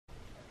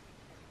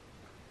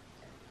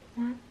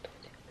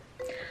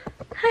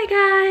Hi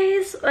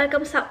guys!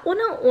 Welcome sa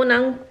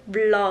unang-unang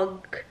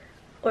vlog,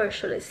 or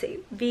should I say,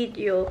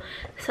 video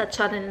sa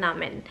channel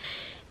namin.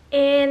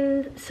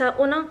 And sa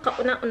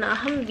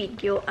kauna-unahang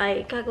video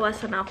ay gagawa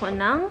sana ako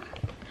ng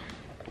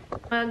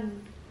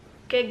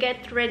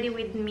get ready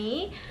with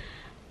me.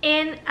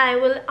 And I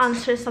will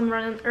answer some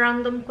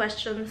random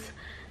questions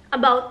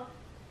about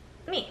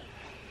me.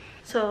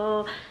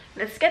 So,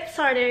 let's get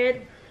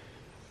started.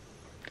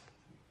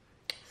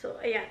 So,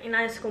 ayan,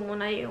 inayos ko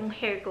muna yung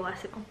hair ko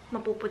kasi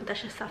mapupunta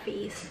siya sa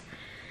face.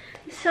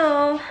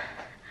 So,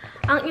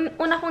 ang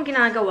una kong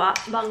ginagawa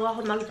bago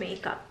ako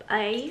mag-makeup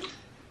ay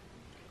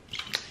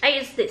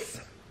I use this.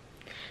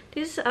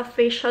 This is a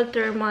facial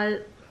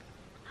thermal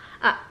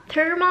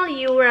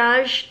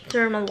URIAGE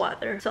thermal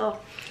water. So,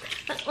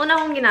 ang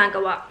una kong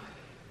ginagawa,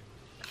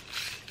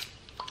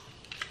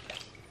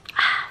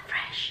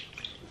 fresh.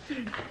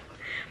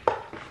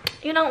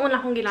 Yun ang una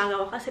kong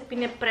ginagawa kasi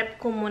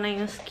piniprep ko muna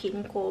yung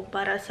skin ko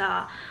para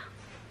sa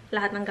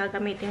lahat ng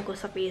gagamitin ko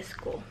sa face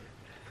ko.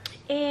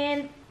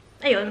 And,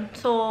 ayun.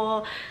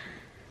 So,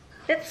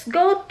 let's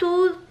go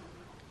to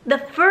the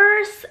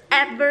first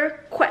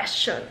ever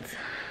questions.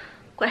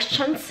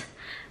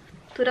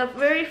 To the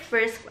very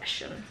first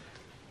question.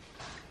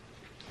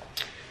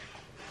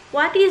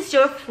 What is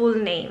your full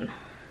name?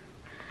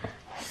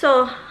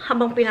 So,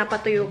 habang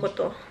pinapatuyo ko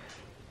to,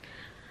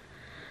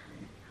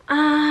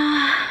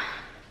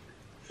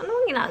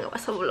 anong ginagawa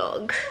sa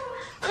vlog?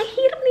 Ang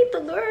hirap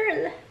nito,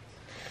 girl.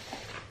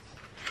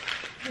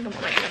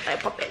 Gumamit na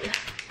tayo papel.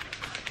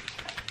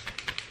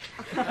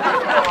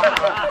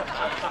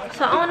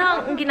 So,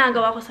 ang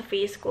ginagawa ko sa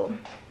face ko.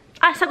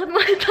 Sagot mo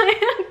na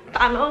tayo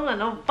ang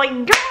tanong. My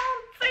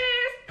God,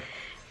 sis!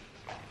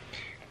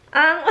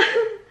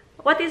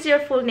 What is your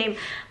full name?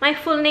 My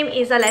full name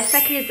is Alessia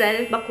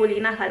Crisel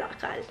Bakulina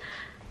Kalakal.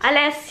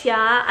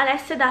 Alessia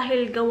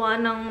dahil gawa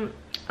ng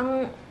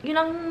yun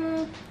ang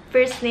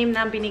first name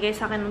na binigay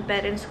sa akin ng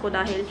parents ko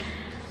dahil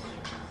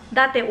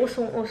dati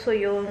usong-uso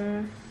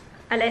yung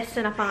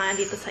Alessia na pangalan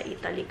dito sa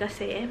Italy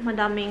kasi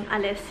madaming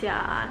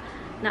Alessia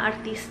na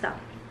artista.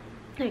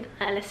 Like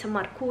Alessia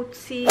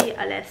Marcuzzi,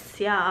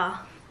 Alessia...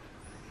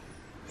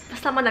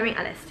 Basta madaming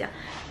Alessia.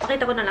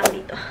 Pakita ko na lang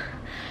dito.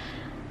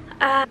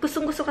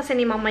 Gustong-gusto kasi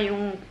ni mama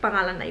yung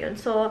pangalan na yun.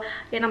 So,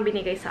 yan ang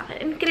binigay sa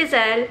akin. And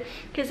Crisel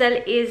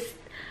is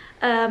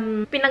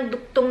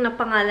pinagduktong na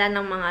pangalan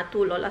ng mga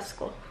two lolas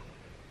ko.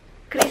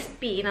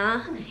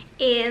 Crispina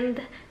and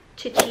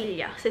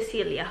Cecilia.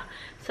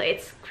 So,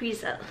 it's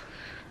Crisel.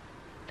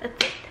 That's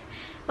it.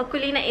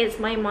 Bakulina is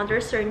my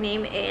mother's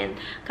surname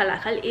and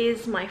Kalakal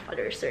is my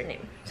father's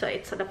surname. So,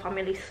 it's the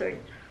family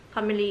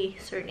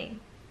name.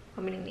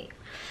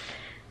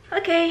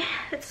 Okay,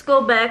 let's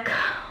go back.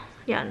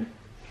 Yan.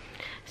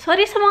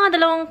 Sorry sa mga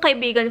dalawang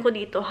kaibigan ko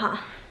dito,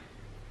 ha?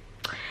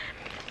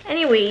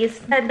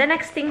 Anyways, the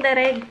next thing that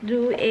I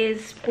do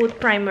is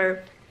put primer.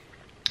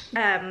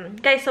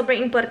 Guys, sobrang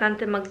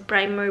importante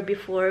mag-primer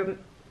before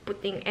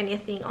putting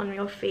anything on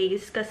your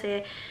face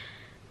kasi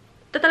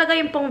ito talaga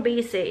yung pang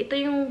base eh. Ito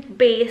yung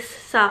base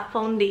sa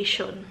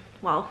foundation.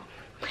 Wow.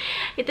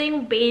 Ito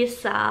yung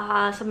base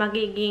sa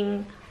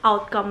magiging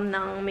outcome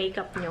ng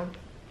makeup nyo.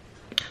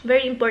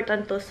 Very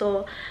important to.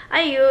 So,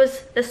 I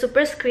use the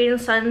Super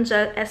Screen Sun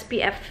Gel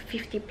SPF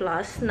 50+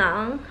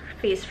 ng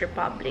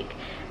FACEREPUBLIC.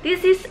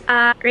 This is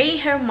a Ray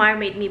Hair Mar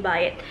made me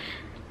buy it.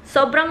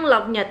 Sobrang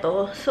love niya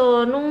to.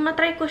 So, nung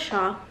na-try ko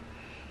siya,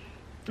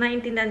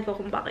 naintindihan ko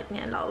kung bakit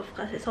niya love.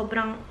 Kasi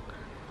sobrang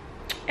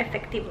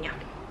effective niya.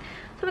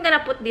 So, I'm gonna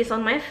put this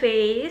on my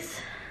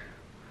face.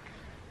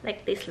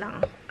 Like this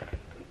lang.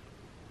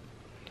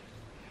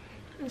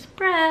 And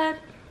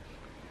spread.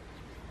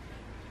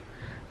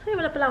 So,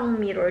 wala pala akong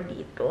mirror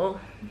dito.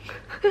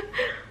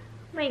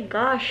 My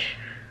gosh.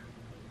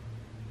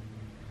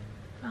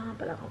 Wala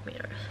pala akong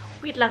mirror.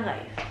 Wait lang,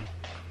 guys.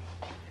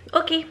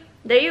 Okay,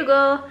 there you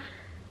go.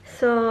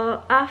 So,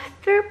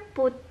 after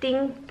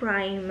putting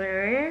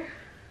primer,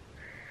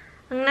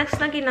 ang next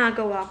na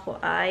ginagawa ko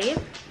ay...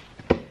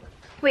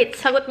 Wait,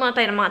 sagot muna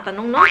tayo ng mga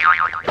tanong, no?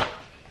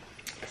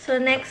 So,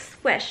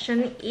 next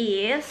question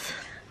is,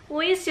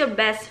 who is your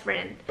best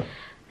friend?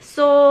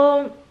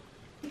 So,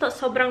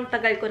 sobrang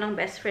tagal ko ng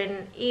best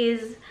friend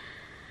is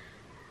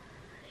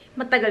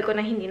matagal ko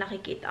na hindi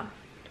nakikita.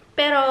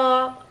 Pero,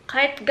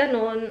 kahit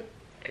ganun,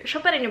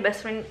 siya pa rin yung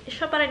best friend.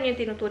 Siya pa rin yung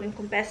tinuturing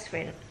kong best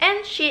friend.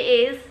 And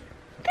she is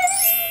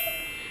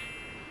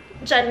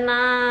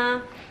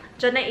Jenna.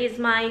 Jenna is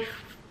my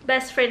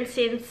best friend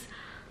since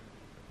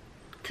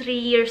 3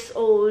 years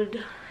old.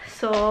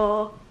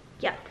 So,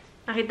 yeah.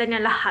 Nakita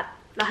niya lahat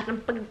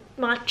ng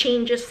mga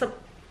changes sa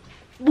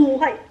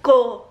buhay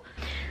ko.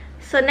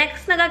 So,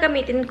 next na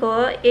gagamitin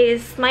ko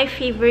is my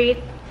favorite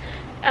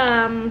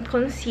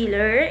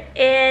concealer.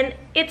 And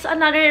it's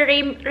another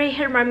Ray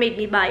Hair Mar made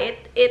me buy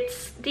it.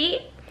 It's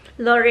the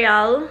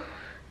L'Oreal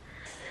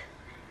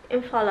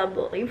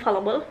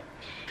Infaillible.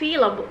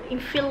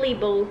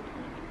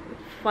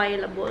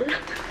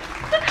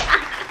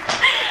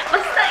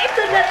 Basta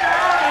ito na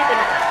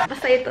lang.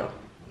 Basta ito.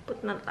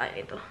 Put na tayo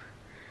ito.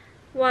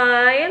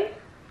 while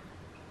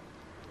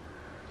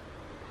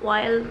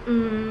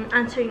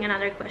answering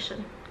another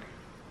question.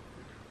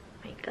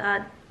 Oh my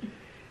god.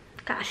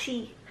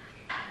 Kasi.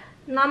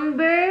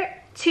 Number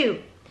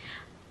 2.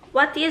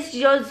 What is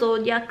your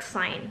zodiac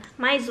sign?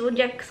 My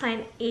zodiac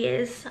sign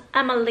is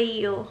I'm a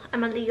Leo.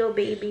 I'm a Leo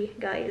baby,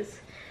 guys.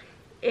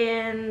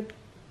 And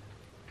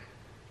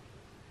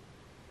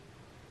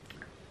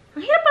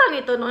ang hirap pala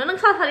nito, no? Yung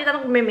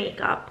nagsasalita ng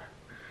makeup.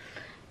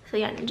 So,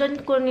 yan.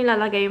 Diyan ko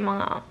nilalagay yung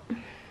mga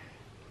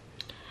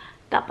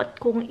dapat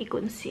kong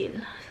i-conceal.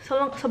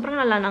 So, sobrang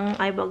lala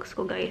ng eyebags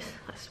ko, guys.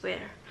 I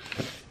swear.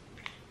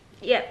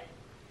 Yep.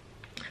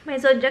 My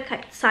zodiac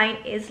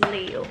sign is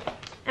Leo.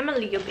 I'm a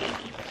Leo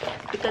baby.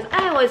 Because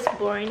I was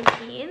born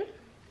in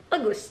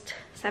August.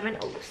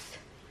 7 August.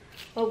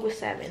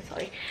 August 7,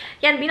 sorry.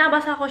 Yan,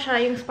 binabasa ko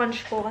siya yung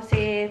sponge ko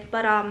kasi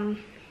para,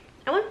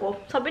 ewan ko,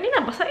 sabi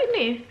nila, basain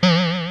eh.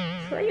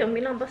 So, ayun,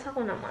 binabasa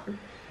ko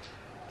naman.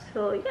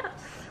 So,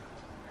 yes.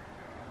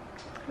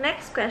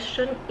 Next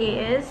question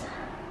is,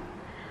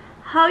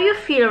 how you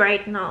feel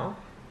right now?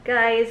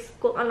 Guys,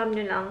 kung alam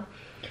nyo lang,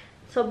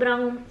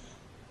 sobrang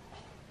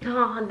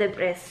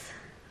nakaka-depress.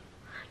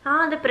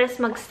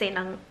 Nakaka-depress magstay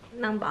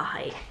ng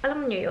bahay.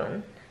 Alam nyo yun?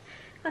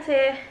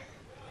 Kasi,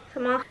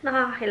 sa mga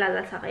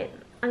nakakakilala sa akin,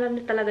 alam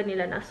nyo talaga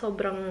nila na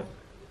sobrang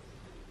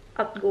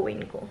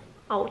outgoing ko.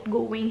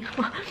 Outgoing.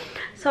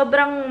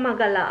 Sobrang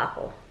magala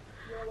ako.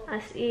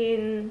 As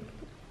in,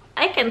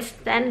 I can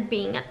stand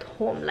being at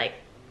home like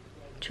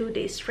 2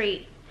 days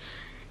straight.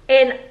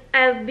 And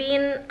I've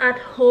been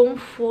at home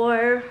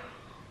for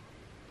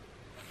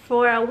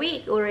a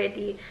week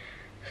already.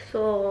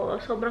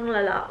 So, sobrang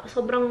lala.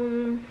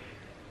 Sobrang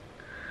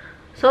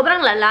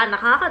lala.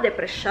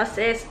 Nakaka-depress siya,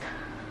 sis.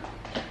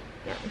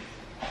 Yan.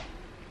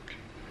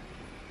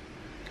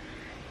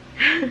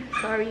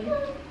 Sorry.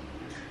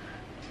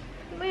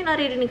 May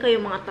naririnig kayo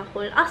mga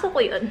takol. Aso ko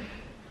yun.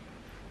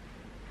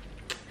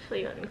 So,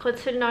 yun.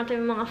 Consider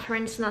natin yung mga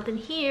friends natin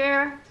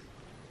here.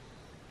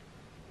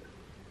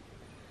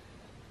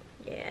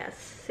 Yes,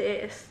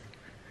 sis.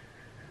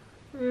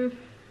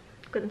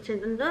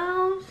 Consider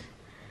those.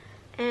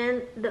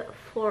 And the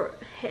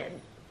forehead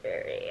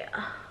area.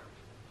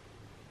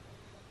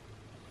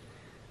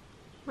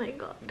 My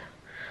god.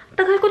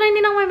 Tagal ko na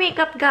hindi nang may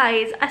makeup,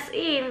 guys. As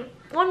in,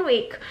 1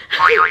 week.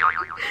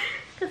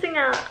 Kasi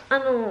nga,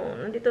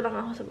 nandito lang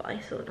ako sa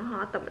bahay. So,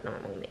 nakakatamad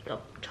naman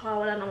mag-makeup.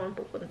 Tsaka wala naman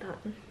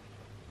pupuntahan.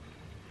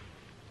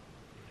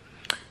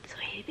 So,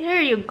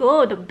 there you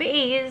go. The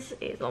base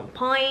is on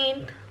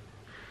point.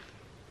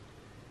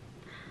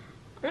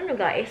 Ano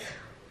guys?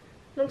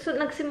 Nung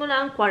nagsimula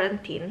ang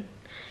quarantine,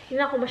 hindi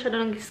na ako masyado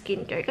ng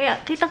skincare. Kaya,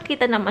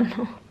 kitang-kita naman,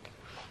 no?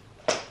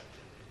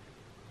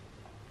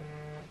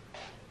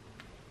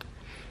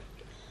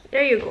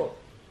 There you go.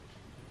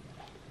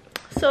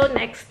 So,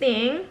 next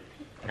thing.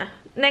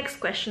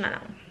 Next question na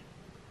lang.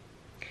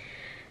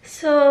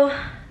 So,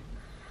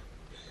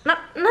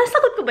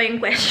 nasagot ko ba yung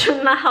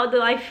question na how do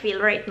I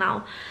feel right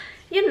now?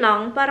 Yun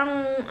lang,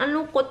 parang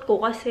anukot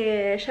ko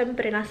kasi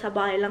syempre nasa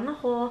bahay lang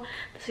ako,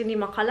 tapos hindi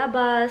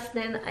makalabas,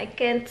 then I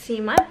can't see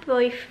my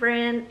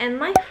boyfriend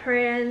and my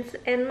friends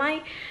and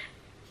my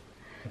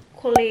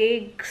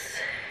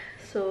colleagues.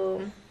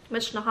 So,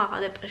 much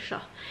nakaka-depress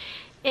siya.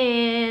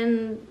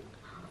 And,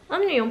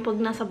 alam niyo yung pag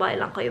nasa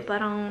bahay lang kayo,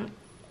 parang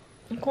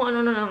kung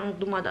ano na lang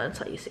dumadaan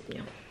sa isip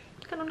niyo.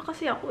 Ganun na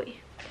kasi ako eh.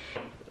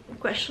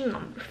 Question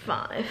number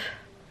 5.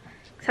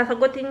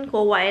 Sasagutin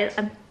ko while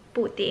I'm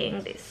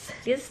putting this.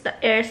 This is the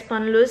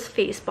AIRSPUN Loose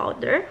Face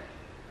Powder.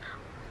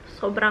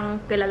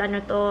 Sobrang kilala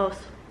nyo to.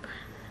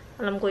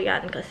 Alam ko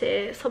yan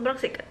kasi sobrang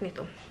sikat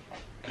nito.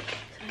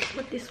 So, let's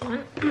put this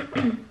one.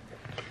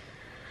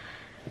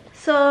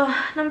 So,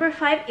 number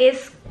 5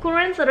 is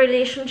current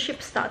relationship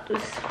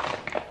status.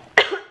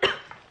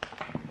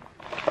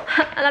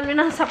 Alam nyo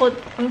na ang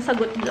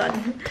sagot dyan.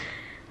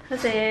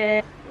 Kasi,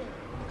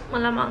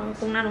 malamang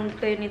kung nanonood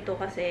kayo nito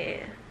kasi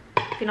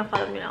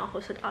pinafollow nyo lang ako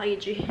sa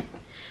IG.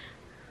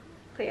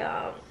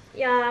 Kaya,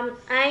 yeah,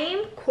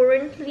 I'm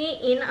currently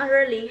in a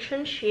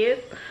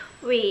relationship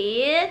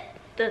with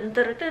the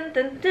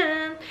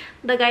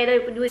guy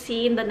that we will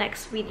see in the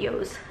next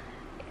videos.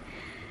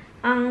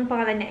 Ang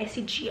pangalan niya ay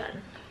si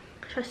Gian.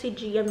 Siya si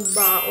Gian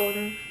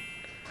Baon.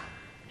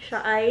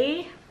 Siya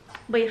ay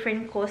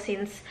boyfriend ko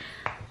since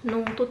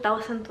noong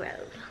 2012.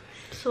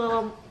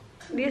 So,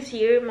 this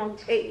year,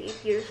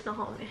 mag-8 years na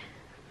kami.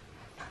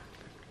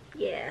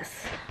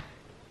 Yes.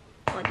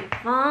 O,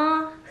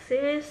 diba?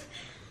 Sis?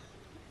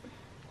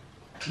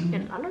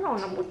 Yan, ano na ako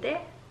nabuti.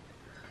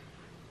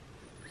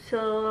 So,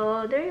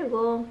 there you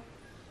go.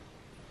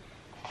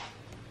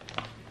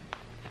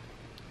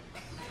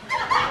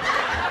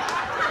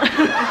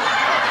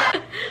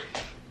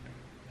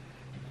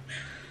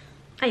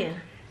 Ayan.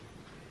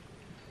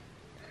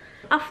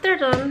 After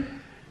done,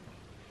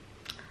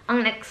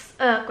 ang next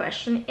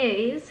question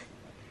is,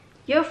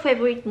 your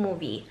favorite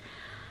movie?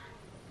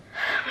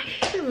 My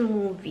favorite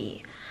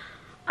movie?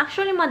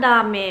 Actually,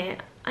 madami.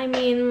 I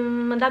mean,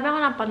 madami ako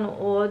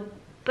napanood.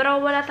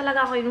 Pero wala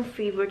talaga ako yung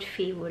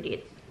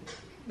favorite.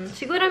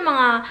 Siguro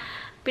mga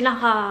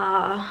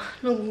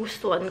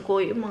nagugustuhan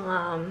ko yung mga,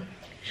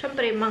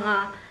 syempre,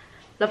 mga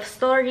love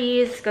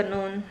stories,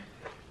 ganun.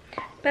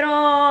 Pero,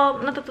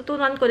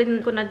 natututunan ko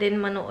na din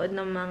manood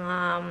ng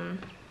mga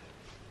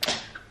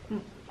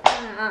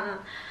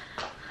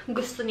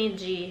gusto ni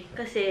G.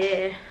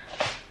 Kasi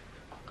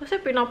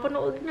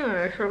pinapanood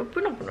niya. So,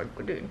 pinapanood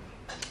ko din.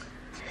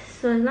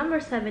 So,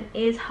 number 7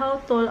 is, how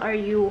tall are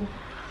you?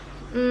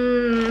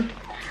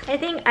 I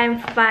think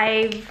I'm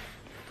 5'4"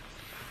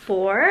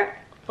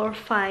 or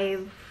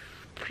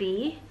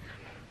 5'3".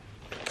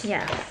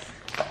 Yes.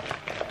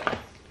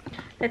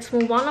 Let's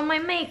move on my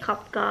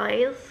makeup,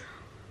 guys.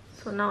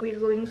 So now we're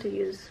going to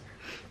use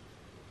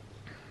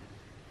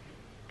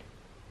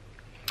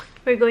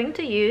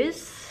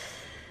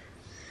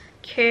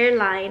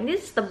CARELINE.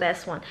 This is the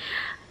best one,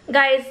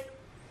 guys.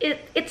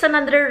 It's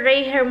another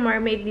Ray Hair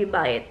Mermaid. We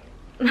buy it.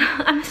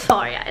 I'm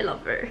sorry, I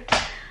love her.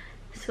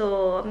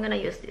 So I'm gonna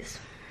use this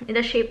in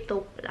the shape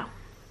Taupe lang.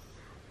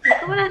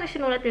 Ito wala na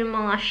sinulat yung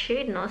mga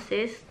shade, no,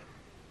 sis?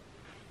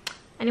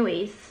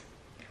 Anyways,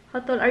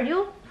 how tall are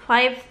you?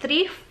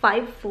 5'3",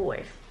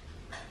 5'4".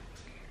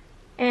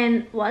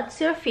 And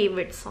what's your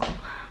favorite song?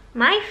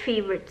 My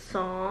favorite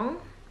song?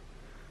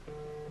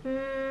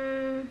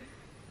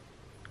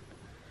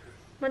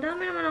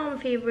 Madami naman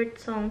akong favorite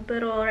song,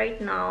 pero right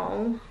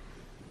now,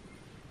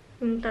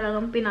 yung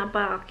talagang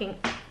pinapaking,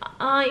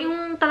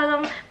 yung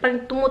talagang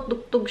pag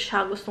tumutugtog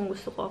siya,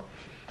 gustong-gusto ko.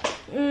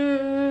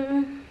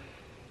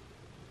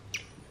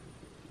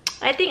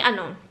 I think,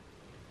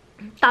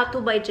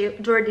 Tattoo by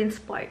Jordan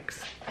Sparks.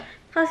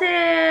 Kasi,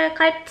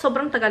 kahit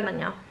sobrang tagal na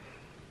niya,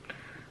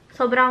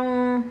 sobrang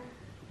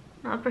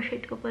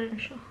na-appreciate ko pa rin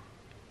siya.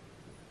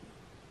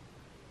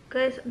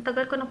 Guys, ang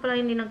tagal ko na pala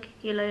hindi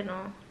nagkikilay,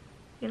 no?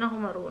 Hindi na ako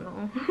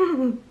marunong.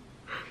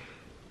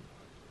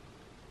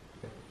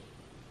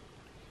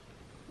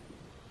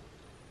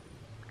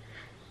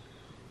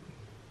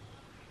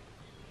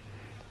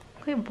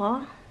 Okay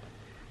ba?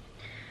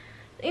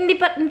 Hindi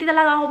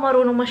talaga ako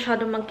marunong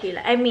masyadong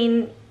magkilay. I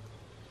mean,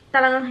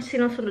 talagang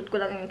sinusunod ko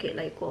lang yung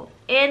kilay ko.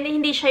 And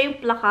hindi siya yung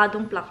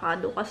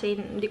plakadong-plakado kasi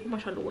hindi ko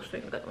masyadong gusto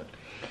yung ganun.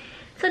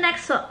 So,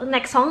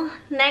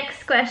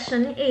 next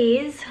question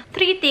is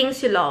 3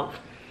 things you love.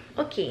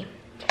 Okay.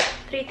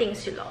 3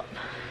 things you love.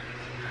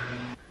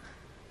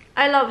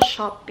 I love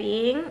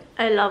shopping.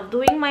 I love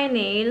doing my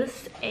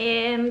nails.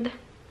 And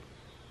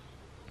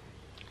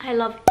I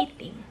love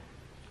eating.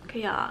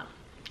 Kaya,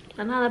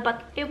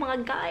 nanalabat yung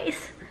mga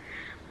guys.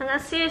 Mga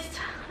sis.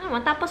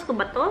 Matapos ko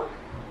ba to?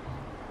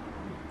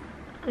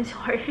 I'm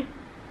sorry.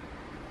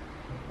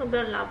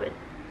 Sobrang love it.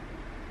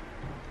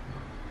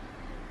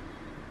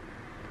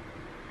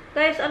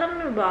 Guys, alam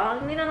niyo ba?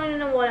 Hindi na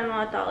naniniwala ng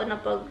mga tao na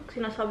pag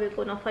sinasabi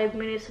ko na 5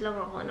 minutes lang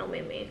ako na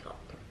may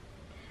makeup.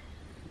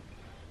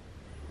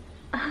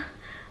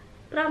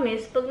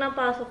 Promise, pag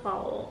napasok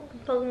ako,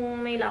 pag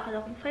may lakad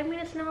ako, 5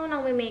 minutes lang ako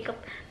na may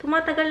makeup.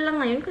 Tumatagal lang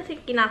ngayon kasi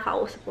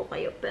kinakausap ko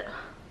kayo, pero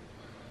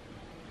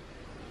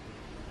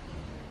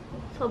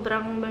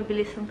sobrang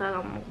mabilis lang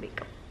talagang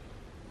mag-makeup.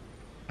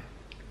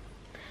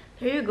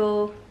 There you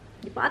go.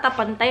 Di pa ata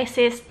pantay,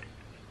 sis.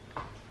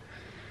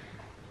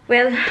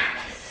 Well,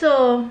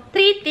 so,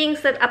 3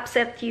 things that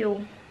upset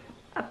you.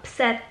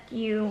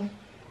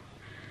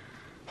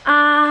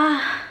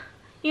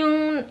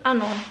 Yung,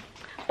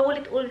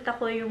 ulit-ulit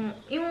ako yung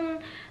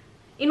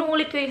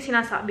inuulit ko yung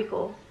sinasabi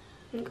ko.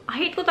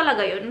 Hate ko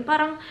talaga yun.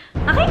 Parang,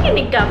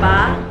 nakikinig ka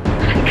ba?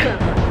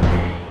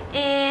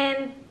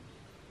 And,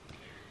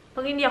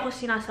 pag hindi ako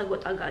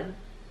sinasagot agad,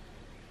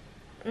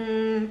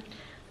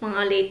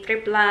 mga late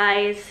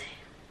replies,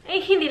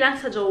 hindi lang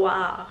sa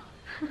jowa.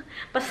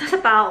 Basta sa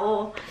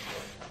tao.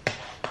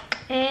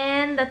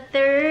 And the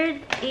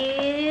third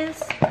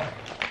is,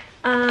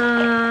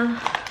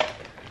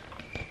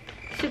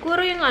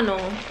 siguro yung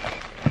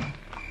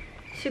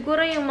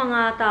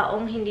mga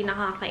taong hindi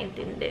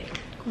nakakaintindi.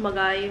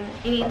 Kumbaga, yung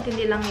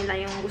iniintindi lang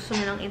nila yung gusto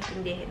nilang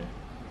intindihin.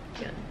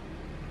 Yun.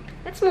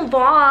 Let's move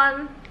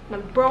on.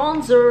 My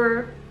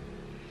bronzer.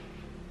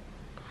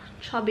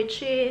 Chubby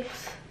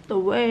cheeks.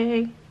 The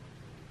way.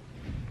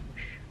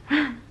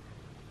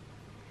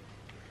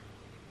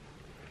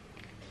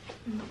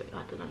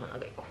 Ito na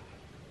nalagay ko.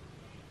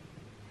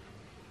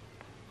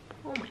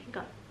 Oh my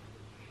god.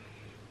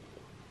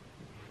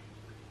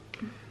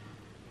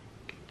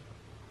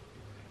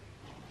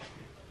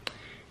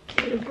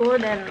 Okay,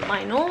 go then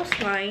my nose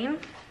line.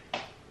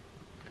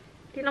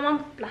 Hindi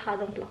naman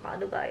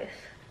plakadong-plakado, guys.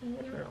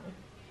 Ano lang.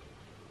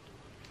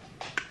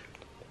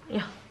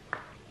 Yeah.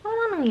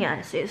 Ano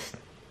nangyari, sis?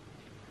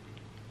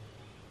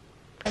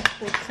 I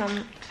put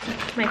some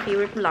my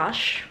favorite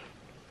blush.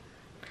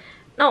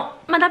 No,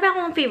 madami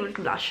akong favorite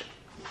blush.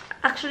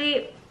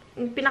 Actually,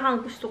 yung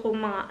pinaka-gusto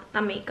kong mga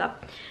na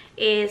makeup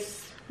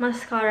is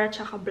mascara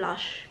tsaka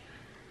blush.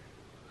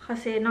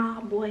 Kasi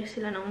nakakabuhay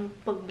sila ng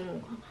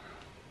pagmumukha.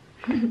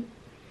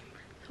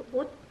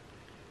 Sagot?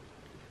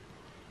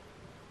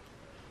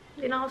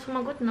 Hindi na ako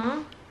sumagot,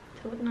 no?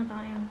 Sagot na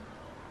tayo.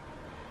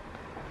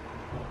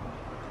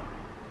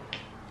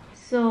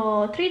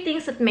 So, 3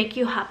 things that make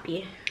you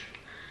happy.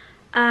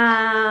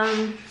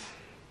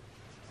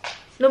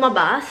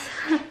 lumabas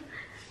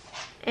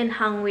and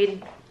hang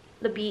with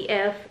the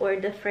BF or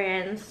the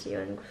friends.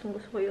 Yun,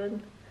 gusto ko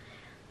yun.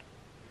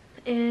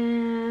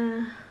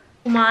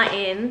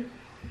 Kumain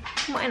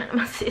na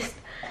naman sis.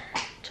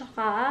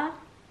 Tsaka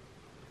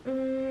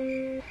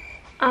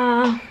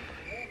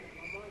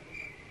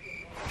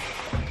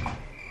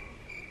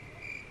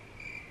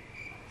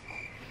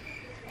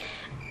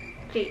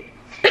okay.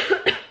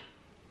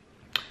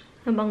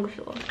 Ano bang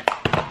gusto ko?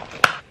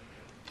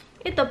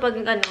 Ito pag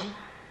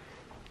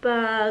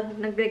pag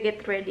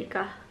nag-get ready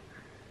ka.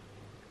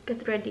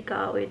 Get ready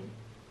ka with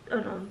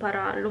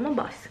para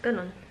lumabas,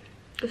 ganun.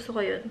 Gusto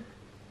ko yun.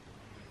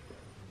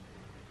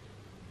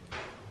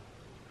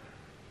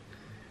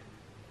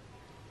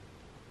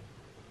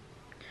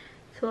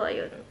 So,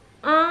 ayun.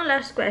 Ang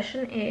last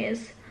question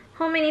is,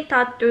 how many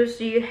tattoos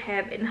do you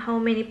have and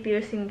how many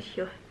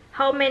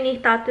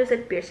tattoos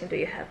and piercing do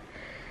you have?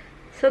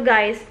 So,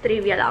 guys,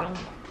 trivia lang.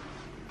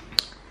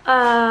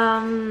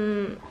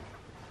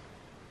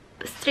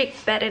 Strict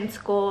parents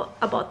ko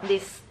about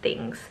these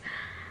things.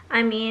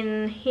 I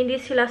mean,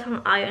 hindi sila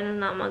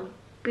sang-ayon na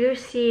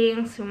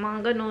mag-piercings, yung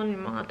mga ganun,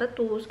 yung mga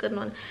tattoos,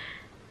 ganun.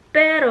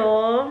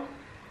 Pero,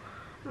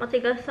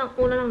 matigas ang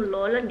ulo ng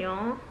lola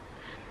nyo.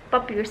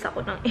 Pa-pierce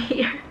ako ng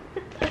ear.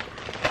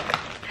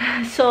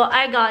 So,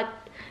 I got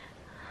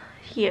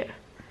here.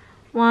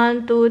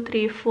 1, 2,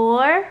 3,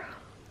 4.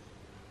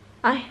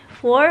 Ay,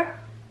 4,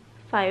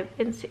 5,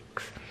 and 6.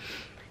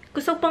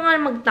 Gusto pa nga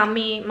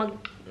mag-tummy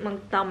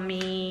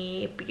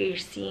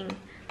piercing.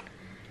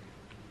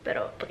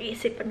 Pero,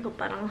 pag-iisipan ko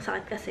parang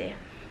sakit kasi.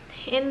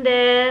 And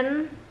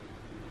then,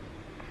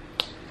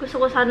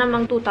 gusto ko sana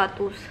mag 2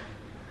 tattoos.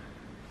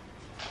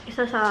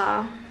 Isa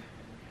sa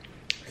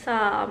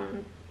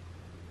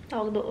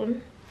tawag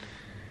doon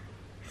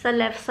sa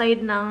left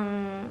side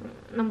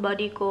ng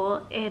body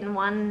ko and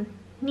one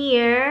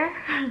near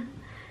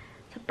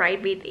sa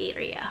private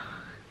area.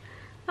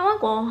 Ewan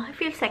ko, I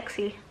feel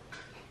sexy.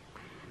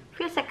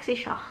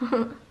 Siya.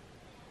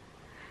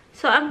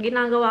 So, ang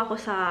ginagawa ko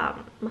sa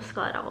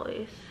mascara ko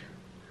is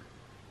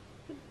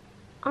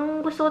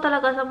ang gusto ko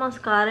talaga sa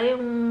mascara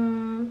yung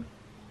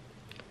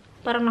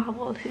parang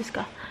naka-falsies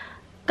ka.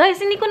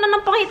 Guys, hindi ko na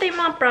napakita yung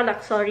mga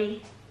products,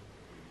 sorry.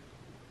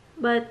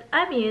 But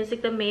I'm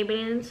using the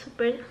Maybelline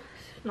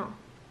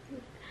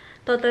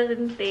Total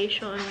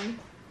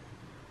Temptation.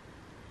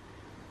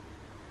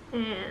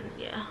 And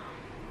yeah.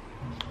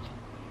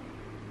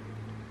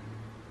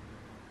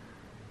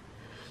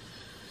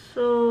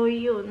 So,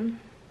 yun.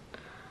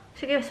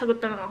 Sige, sagot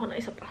na lang ako na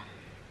isa pa.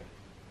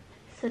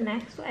 So,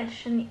 next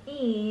question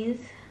is,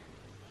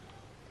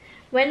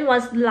 when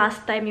was the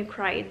last time you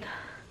cried?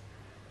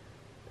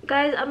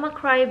 Guys, I'm a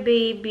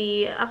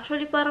crybaby.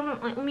 Actually, parang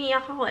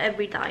umiyak ako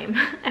every time.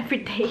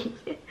 Every day.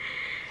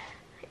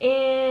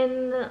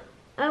 And,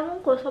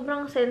 ewan ko,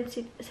 sobrang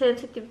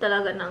sensitive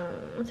talaga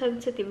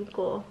sensitive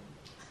ko.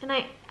 And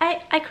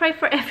I cry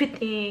for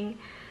everything.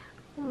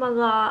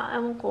 Kumbaga,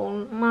 ewan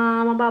ko,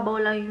 mababaw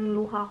lang yung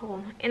luha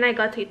ko. And I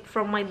got it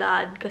from my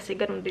dad, kasi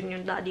ganun din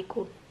yung daddy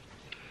ko.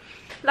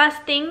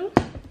 Last thing,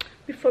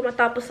 before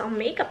matapos ang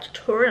makeup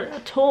tutorial na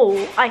to,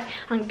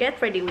 ang get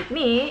ready with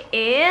me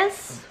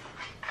is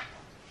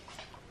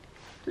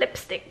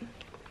lipstick.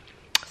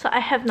 So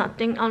I have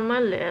nothing on my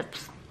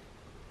lips.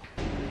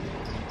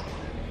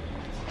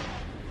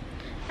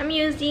 I'm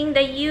using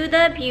the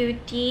HUDA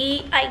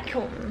Beauty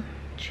Icon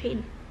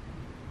shade.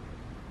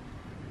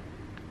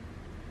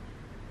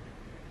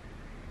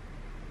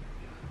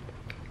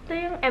 Ito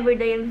yung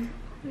everyday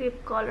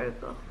lip color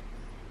ko.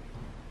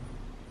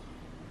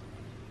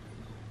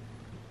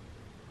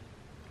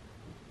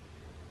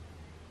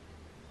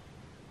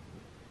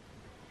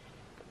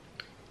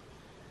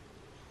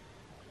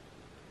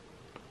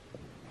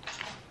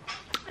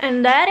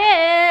 And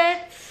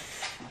that's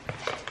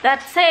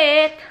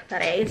it.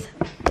 That is.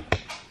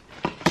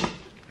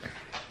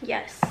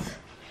 Yes.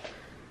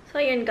 So,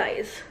 yun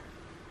guys.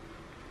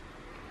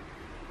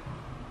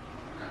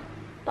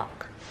 Pak.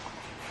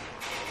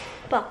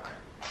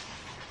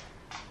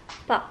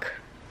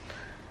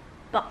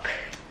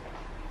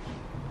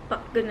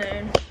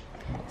 Ganun.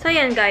 So,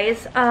 yan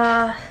guys.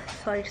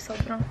 Sorry,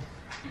 sobrang.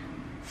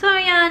 So,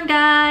 yan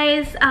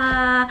guys.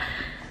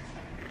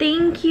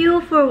 Thank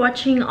you for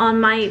watching on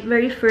my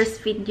very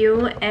first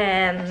video,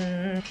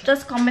 and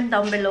just comment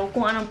down below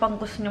kung anong pang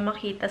gusto nyo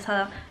makita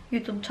sa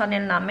YouTube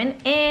channel namin.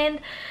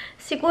 And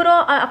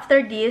siguro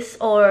after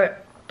this or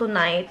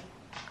tonight,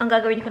 ang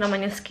gagawin ko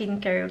naman yung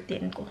skincare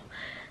routine ko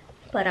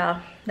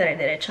para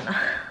dire-diretso na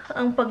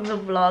ang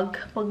pag-vlog,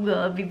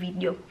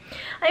 pag-video.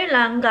 Ayun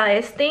lang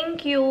guys,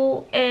 thank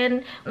you,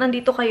 and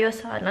nandito kayo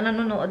sa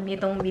nanonood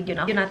nitong video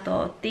na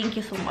to. Thank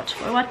you so much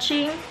for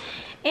watching,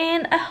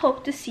 and I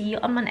hope to see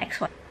you on my next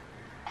one.